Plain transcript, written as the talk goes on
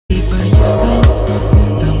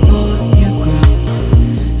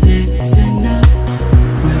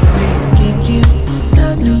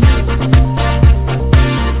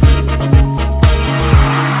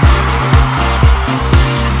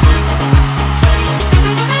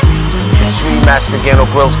Master Gano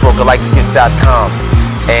Grills for Galighticus.com,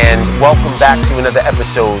 and welcome back to another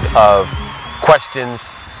episode of Questions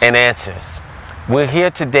and Answers. We're here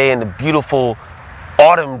today in a beautiful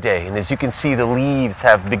autumn day, and as you can see, the leaves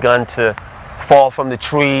have begun to fall from the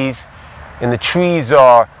trees, and the trees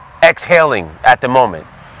are exhaling at the moment.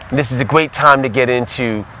 And this is a great time to get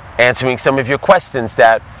into answering some of your questions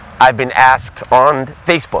that I've been asked on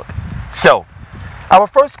Facebook. So, our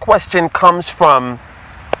first question comes from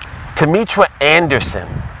Tamitra Anderson,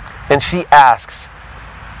 and she asks,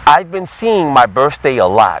 I've been seeing my birthday a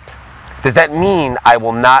lot. Does that mean I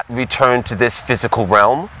will not return to this physical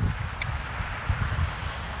realm?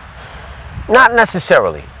 Not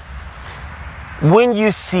necessarily. When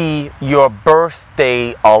you see your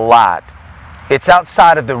birthday a lot, it's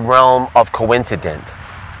outside of the realm of coincidence.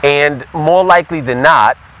 And more likely than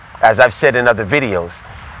not, as I've said in other videos,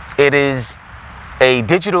 it is a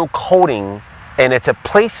digital coding, and it's a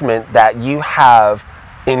placement that you have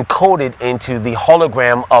encoded into the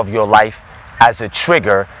hologram of your life as a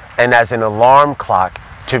trigger and as an alarm clock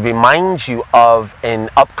to remind you of an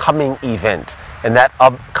upcoming event. And that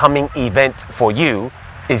upcoming event for you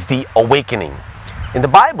is the awakening. In the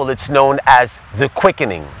Bible, it's known as the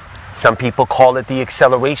quickening. Some people call it the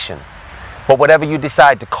acceleration. But whatever you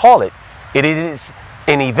decide to call it, it is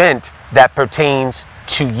an event that pertains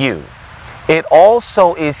to you. It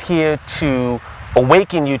also is here to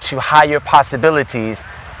awaken you to higher possibilities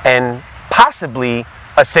and possibly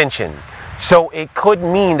ascension. So it could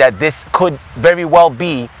mean that this could very well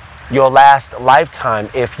be your last lifetime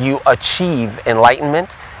if you achieve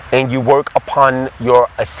enlightenment and you work upon your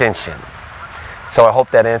ascension. So I hope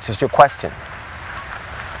that answers your question.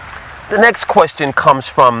 The next question comes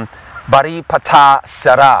from Baripata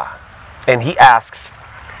Sarah, and he asks,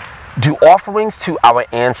 do offerings to our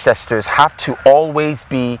ancestors have to always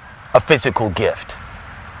be a physical gift?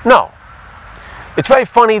 No. It's very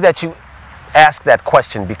funny that you ask that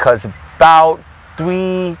question, because about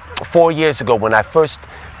 3-4 years ago, when I first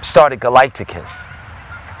started Galighticus,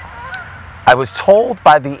 I was told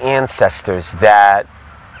by the ancestors that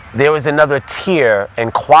there is another tier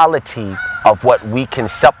and quality of what we can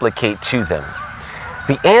supplicate to them.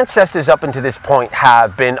 The ancestors up until this point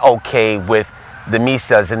have been okay with the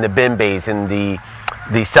misas and the bimbes and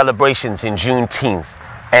the celebrations in Juneteenth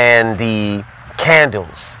and the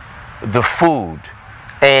candles, the food,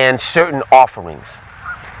 and certain offerings.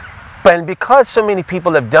 But because so many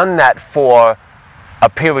people have done that for a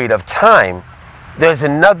period of time, there's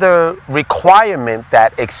another requirement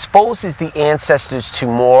that exposes the ancestors to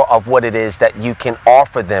more of what it is that you can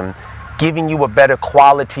offer them, giving you a better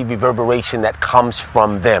quality reverberation that comes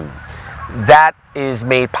from them. That is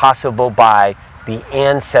made possible by the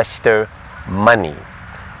ancestor money.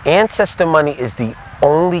 Ancestor money is the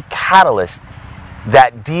only catalyst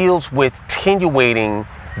that deals with attenuating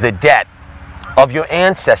the debt of your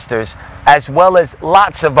ancestors, as well as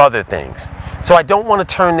lots of other things. So I don't want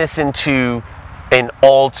to turn this into an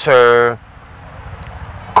altar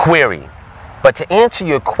query. But to answer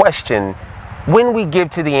your question, when we give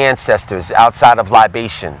to the ancestors outside of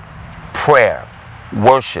libation, prayer,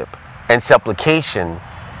 worship, and supplication,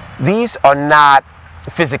 these are not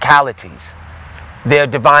physicalities. They're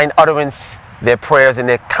divine utterance, they're prayers, and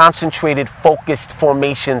they're concentrated, focused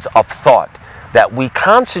formations of thought that we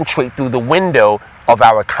concentrate through the window of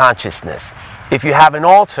our consciousness. If you have an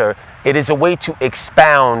altar, it is a way to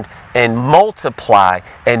expound and multiply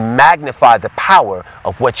and magnify the power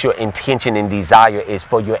of what your intention and desire is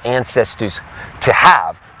for your ancestors to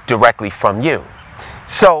have directly from you.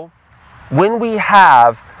 So when we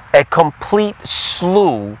have a complete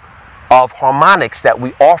slew of harmonics that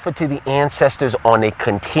we offer to the ancestors on a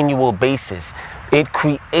continual basis, it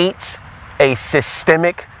creates a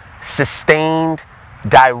systemic, sustained,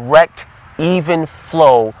 direct, even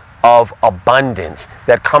flow of abundance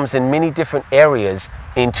that comes in many different areas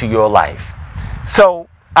into your life. So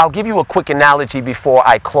I'll give you a quick analogy before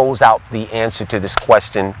I close out the answer to this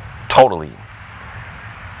question totally.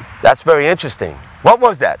 That's very interesting. What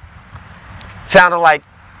was that? Sounded like,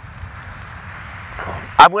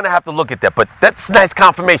 I'm going to have to look at that, but that's nice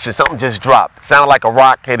confirmation. Something just dropped. Sounded like a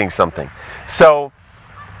rock hitting something. So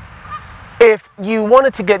if you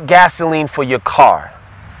wanted to get gasoline for your car,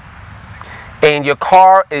 and your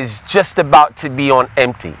car is just about to be on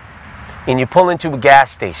empty, and you pull into a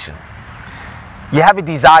gas station, you have a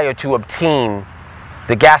desire to obtain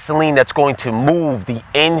the gasoline that's going to move the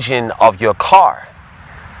engine of your car.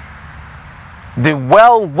 The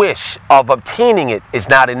well wish of obtaining it is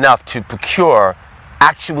not enough to procure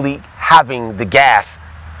actually having the gas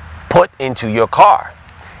put into your car.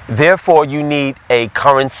 Therefore, you need a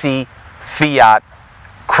currency, fiat,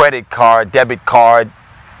 credit card, debit card.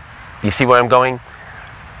 You see where I'm going?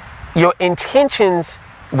 Your intentions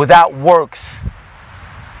without works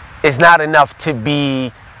is not enough to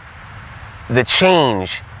be the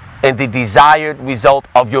change and the desired result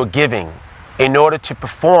of your giving in order to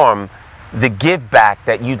perform the give back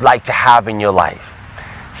that you'd like to have in your life.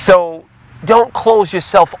 So don't close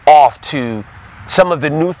yourself off to some of the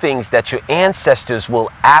new things that your ancestors will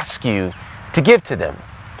ask you to give to them.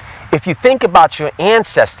 If you think about your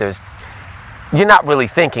ancestors, you're not really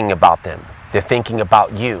thinking about them. They're thinking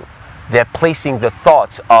about you. They're placing the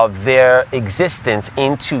thoughts of their existence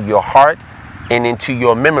into your heart and into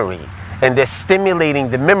your memory. And they're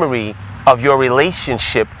stimulating the memory of your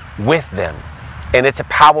relationship with them. And it's a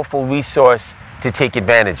powerful resource to take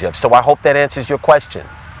advantage of. So I hope that answers your question.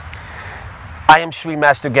 I am Sri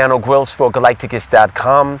Master Gano Grills for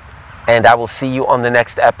Galighticus.com, and I will see you on the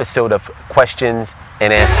next episode of Questions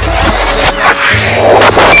and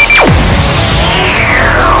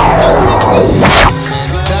Answers.